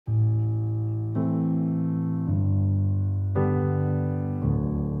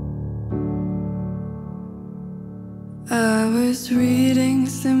was reading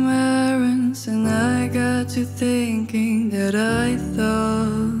some errands and I got to thinking that I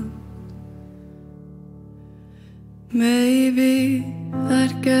thought maybe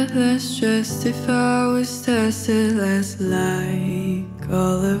I'd get less stressed if I was tested less like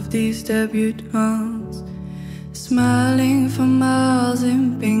all of these debutantes, smiling for miles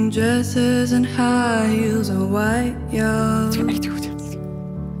in pink dresses and high heels and white yachts.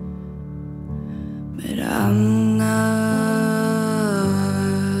 But I'm not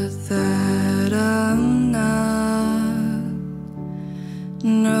that, I'm not.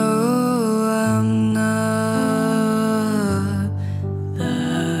 No, I'm not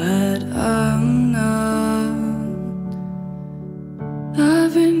that, I'm not.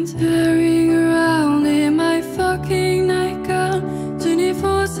 I've been tearing around in my fucking nightgown,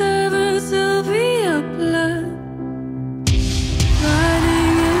 24/7 Sylvia blood.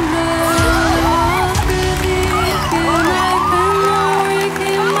 Riding in bed, off critique in my memory,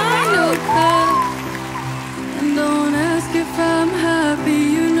 in my notepad. And don't ask if I'm happy,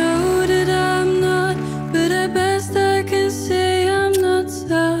 you know that I'm not. But at best I can say I'm not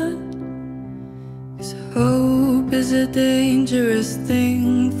sad. 'Cause hope is a dangerous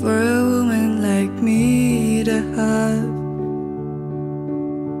thing for a woman like me to have.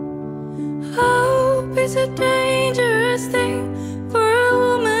 Hope is a dangerous thing for a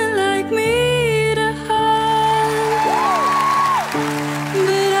woman like me to have.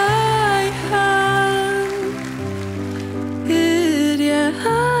 But I have it, yeah,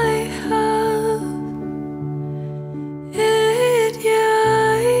 I have it, yeah,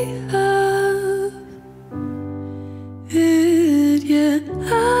 I have it, yeah,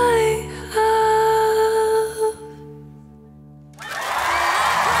 I have.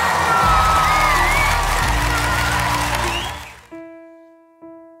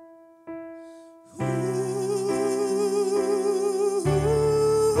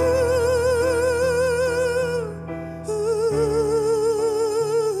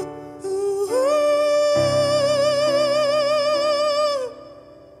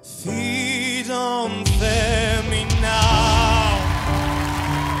 Feet don't fail me now.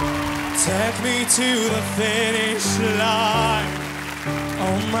 Take me to the finish line.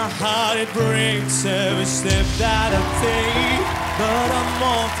 Oh, my heart, it breaks every step that I take. But I'm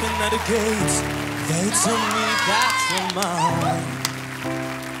walking at the gates. They tell me that's mine.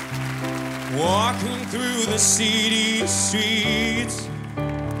 Walking through the city streets.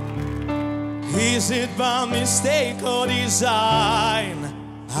 Is it by mistake or design?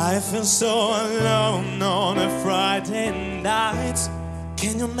 I feel so alone on a Friday night.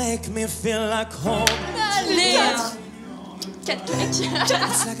 Can you make me feel like home?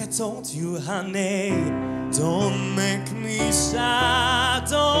 It's like I told you, honey. Don't make me sad,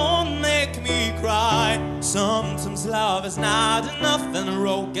 don't make me cry. Sometimes love is not enough and the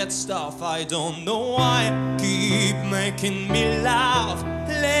road gets tough. I don't know why. Keep making me laugh.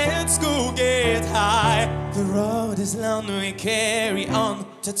 Let's go get high. The road is long, we carry on.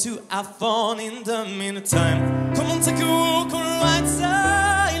 Try to have fun in the meantime. Come on, take a walk on the right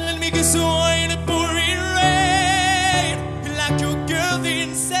side. Let me get away in the pouring rain. You like your girl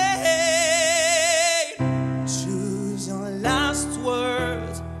insane. Choose your last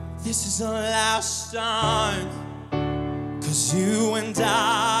words. This is our last time. 'Cause you and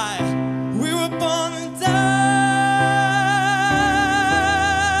I, we were born to die.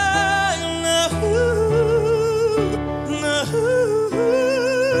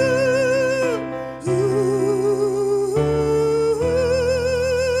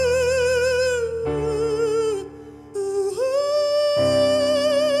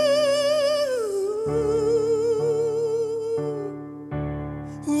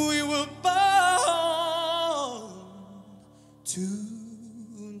 We were born to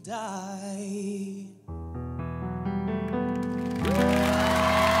die.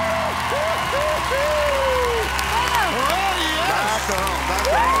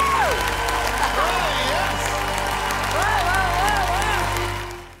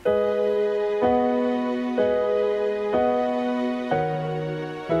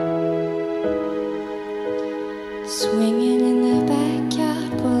 Swinging in the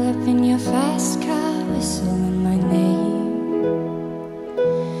backyard, pull up in your fast car, whistling my name.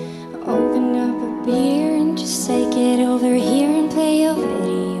 Open up a beer and just take it over here and play your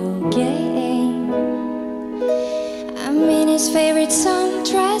video game. I'm in his favorite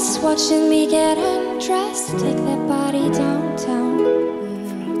sundress, watching me get undressed. Take that body downtown.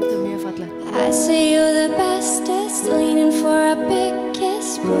 I say you're the bestest, leaning for a big kiss.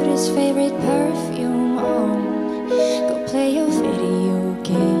 Put his favorite perfume on. Go play your video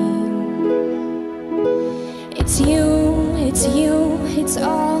game. It's it's you, it's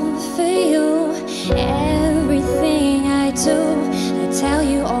all for you. Everything I do, I tell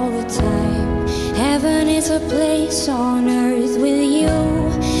you all the time. Heaven is a place on earth with you.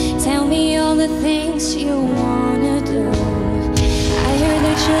 Tell me all the things you wanna do. I heard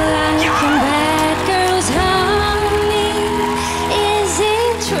that you like bad girls, honey. Is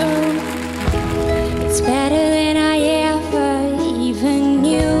it true? It's better than I ever even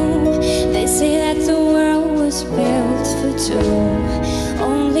knew. They say that the world was built for two,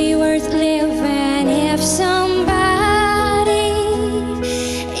 only worth living if somebody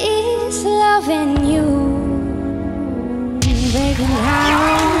is loving you. Baby, how you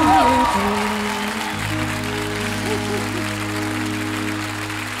do?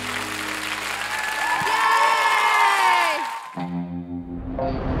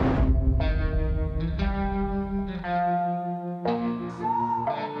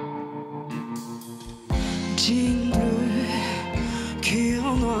 Jean bleu, cuir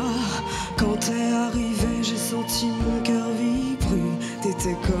noir. Quand t'es arrivé, j'ai senti mon cœur vibrer.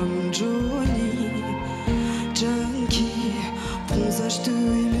 T'étais comme Johnny, junkie, bronzage de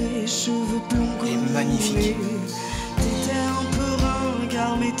et les cheveux blonds comme magnifique. T'étais un peu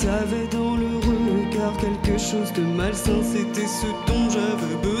ringard, mais t'avais dans le regard quelque chose de malsain. C'était ce dont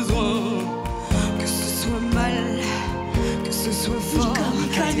j'avais besoin. Que ce soit mal, que ce soit fort.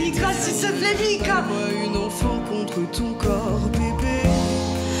 Mika, s'il te plaît, Mika. Moi, une enfant contre ton corps, bébé.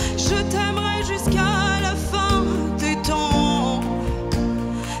 Je t'aimerai jusqu'à la fin des temps.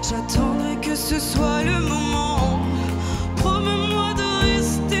 J'attendrai que ce soit le moment. Promets-moi de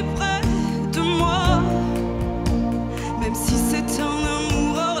rester près de moi. Même si c'est un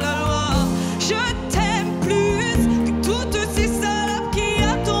amour hors la loi. Je t'aime plus que toutes ces salopes qui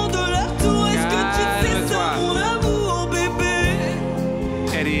attendent leur tour. Est-ce que tu sais ça, mon amour, bébé?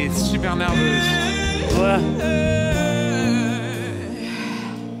 Elle est super nerveuse. Ouais.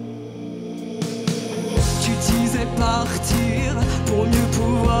 Tu disais partir pour mieux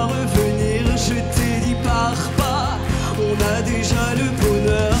pouvoir revenir. Je t'ai dit pars pas, on a déjà le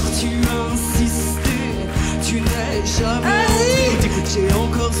bonheur. Tu insistais, tu n'es jamais rentré. J'ai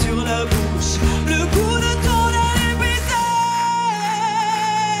encore sur la bouche le goût de ton aile baiser.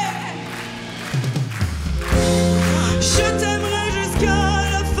 Je t'aimerai jusqu'à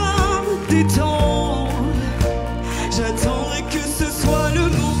la fin des temps. J'attendrai que ce soit le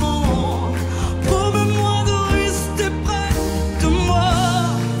moment. Promets-moi de rester près de moi.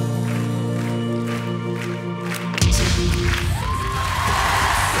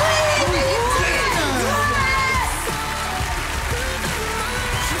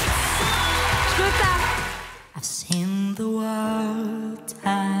 I've seen the world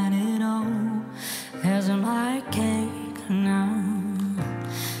turn it on as my cake now.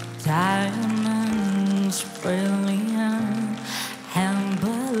 Diamonds brilliant and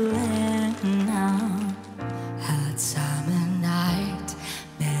brilliant now. A summer night,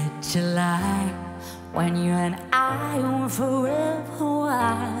 mid-July, when you and I were forever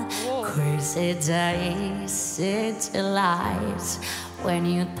wild. Crazy days, city lights, when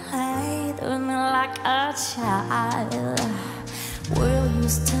you played with me like a child. Will you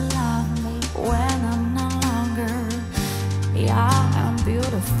still love me when I'm no longer young and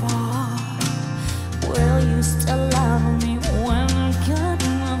beautiful? Will you still love me when I'm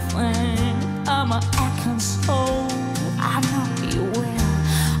getting nothing? I'm a aching soul. I know you will.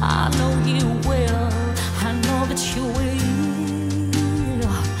 I know you will. I know that you will.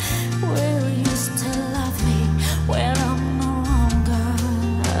 Will you still love me when I'm no longer?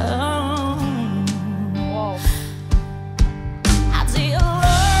 I tell you,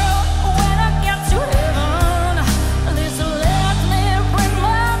 Lord, when I get to heaven, this let me bring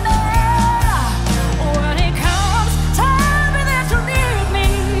my man. When it comes time that you need me,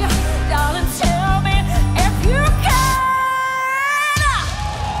 darling, tell me if you can.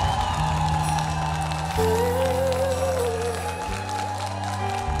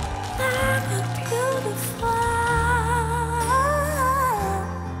 I'm beautiful.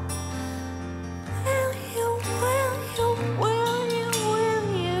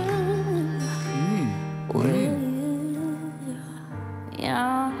 Will you?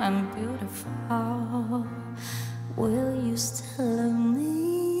 Yeah, I'm beautiful. Will you still love me?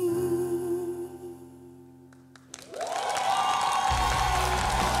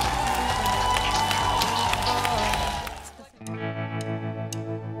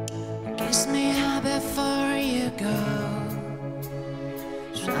 Kiss me high before you go.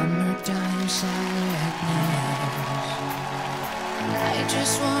 Summertime sadness. I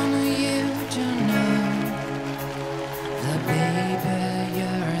just want you to know that baby,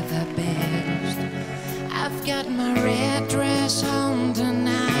 you're the best. I've got my red dress us home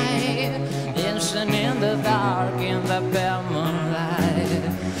tonight, dancing in the dark in the pale moonlight.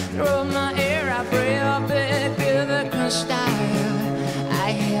 Through my ear I breathe a big beautiful style.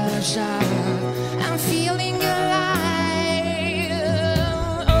 I hear a sound, I'm feeling alive.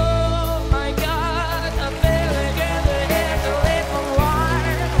 Oh my God, I'm feeling in the air to live a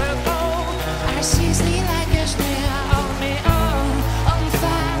while ago. I see sleep like a snail on me, on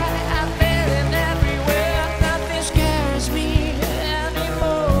fire. I feel it everywhere, nothing scares me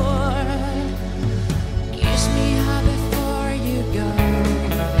anymore. Kiss me hard before you go.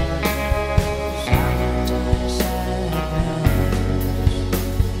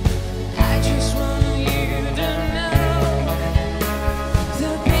 I just want you to know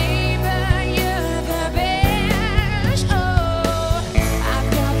that baby you're the best. Oh, I've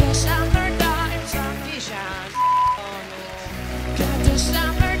got the summertime sunshine. Got the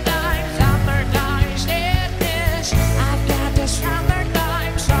summertime sadness. I've got the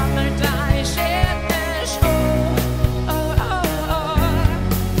summertime sadness. Oh, oh, oh, oh.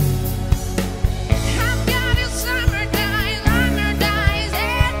 I've got a summertime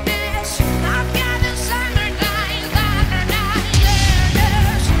sadness. I've got a summertime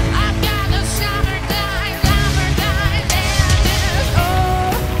sadness. I've got a summertime sadness. Oh,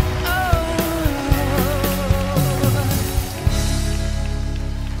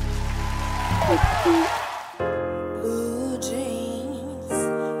 Blue jeans,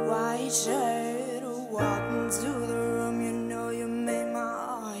 white shirt, walk into the room. You know you made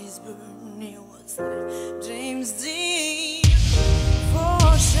my eyes burn. It was like James Dean,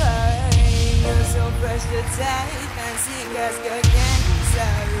 for sure. You're so fresh to take, fancy casket candy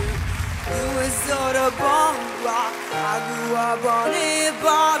salad. You were sort of born rock. I grew up on it,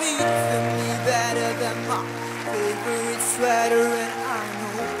 Bobby. You fit me better than my favorite sweater, and I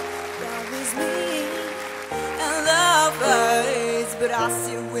know that was me and lovers, but I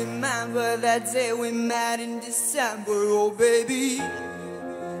still remember that day we met in December. Oh baby, I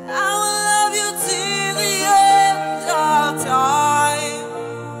will love you till the end of time.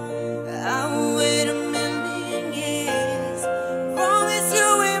 I will wait a million years. Promise you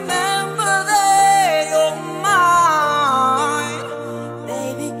remember that you're mine.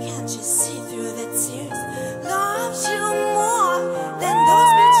 Baby, can't you see through the tears? Love you more than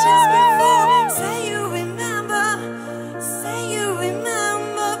those bitches before. Say you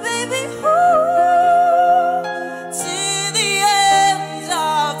remember, baby. Ooh, till the end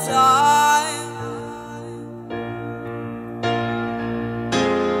of time.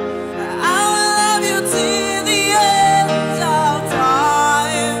 I will love you till the end of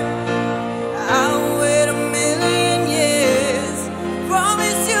time. I will wait a million years.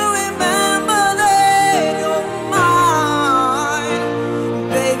 Promise you remember that you're mine.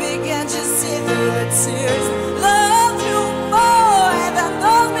 Baby, can't you see through the tears? Love you more than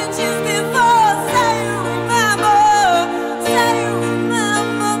those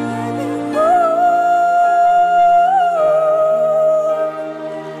bitches before. Say you remember,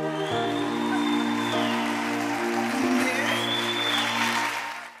 baby. Ooh.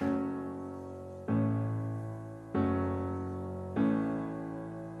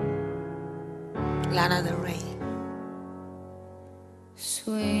 Lana Del Rey.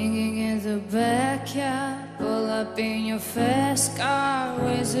 Swinging in the backyard, pull up in your fast car,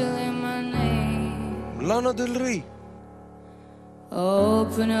 whistling my name. Lana Del Rey.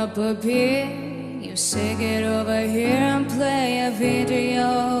 Open up a beer, you say get over here and play a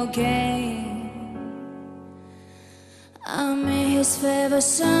video game. I'm in his favorite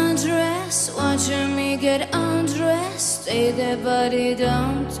sundress, watching me get undressed. Take that body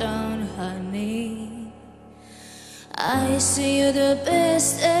downtown, honey. I see you the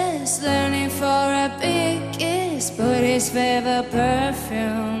bestest, learning for a big kiss. Put his favorite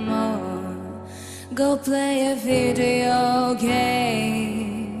perfume on, go play a video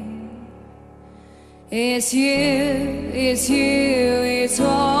game. It's you, it's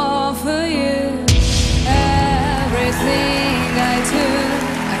all for you. Everything I do,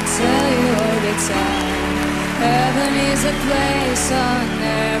 I tell you all the time. Heaven is a place on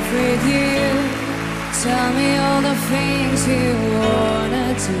earth with you. Tell me all the things you wanna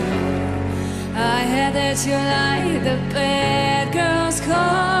do. I heard that you like the bad girls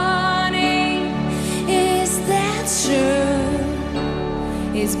calling. Is that true?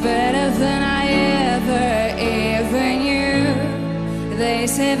 It's better than I ever knew. They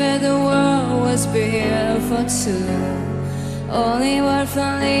say that the world was built for two. Only worth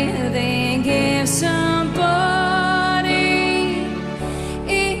for living if somebody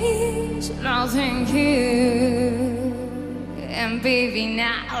is loving you. And baby,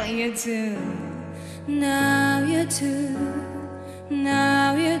 now you do. Now you do.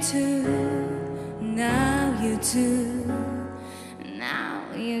 Now you do, now you do, now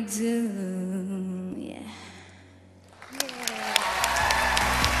you do, yeah.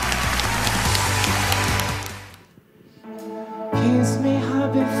 Kiss me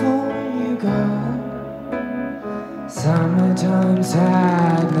hard before you go. Summertime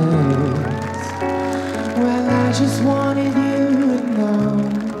sadness. Well, I just wanted you to know,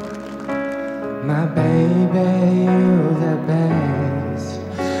 my baby, you're the best.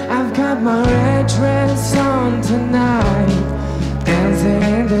 I've got my red dress on tonight, dancing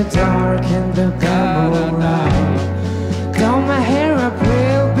in the dark in the double light. Done my hair up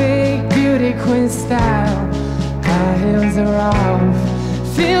real big, beauty queen style. High heels are off,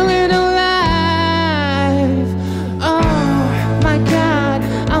 feeling alive. Oh my God,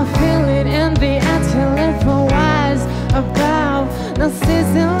 I'm feeling envy. I tell it for wise about. No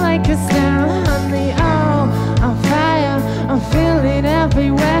season like a star, honey. Oh, I'm fire, I'm feeling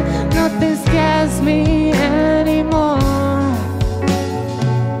everywhere. Nothing scares me anymore.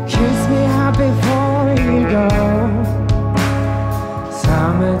 Kiss me hard before you go.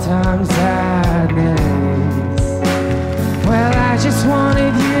 Summertime sadness. Well, I just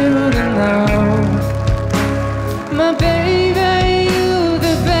wanted you to know, my baby, you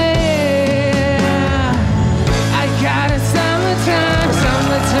the best. I got a summertime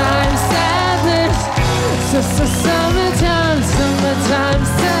sadness. So summertime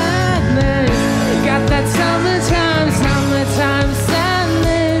sadness. Got that summertime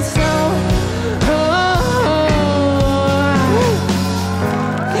sadness. Oh,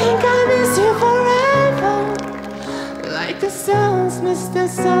 think I miss you forever, like the stars miss the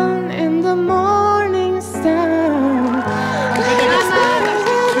sun in the morning star. Even if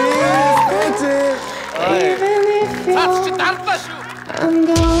I'm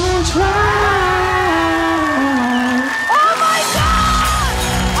gonna try. Oh my god!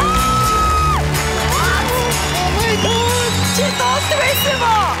 Oh my god! 진짜 스트레스마!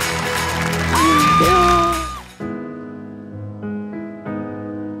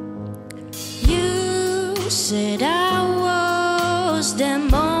 You said I was the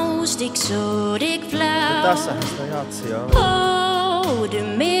most exotic flower. Hold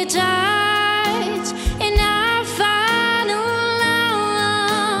me tight in our final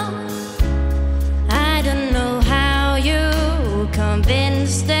hour. I don't know how you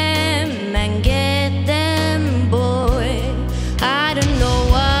convince them and get them, boy. I don't know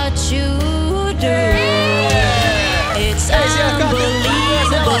what you do. It's unbelievable.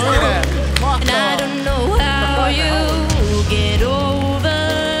 And I don't know how you get over.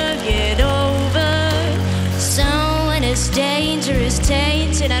 Someone as dangerous,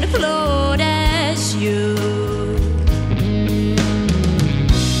 tainted, and flawed as you.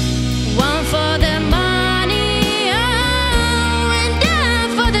 One for the money, oh, and done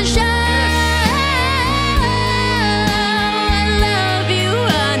for the show. I love you,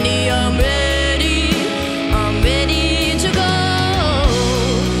 honey, I'm ready to go.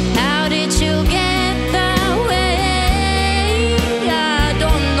 How did you get that way? I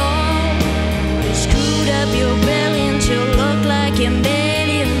don't know. You screwed up your belly until you look like a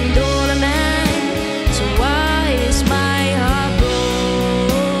 $1,000,000 man. So why is my heart broke?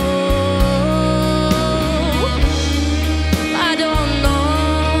 I don't know.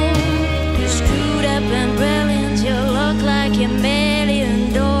 You screwed up and brilliant, you look like a $1,000,000.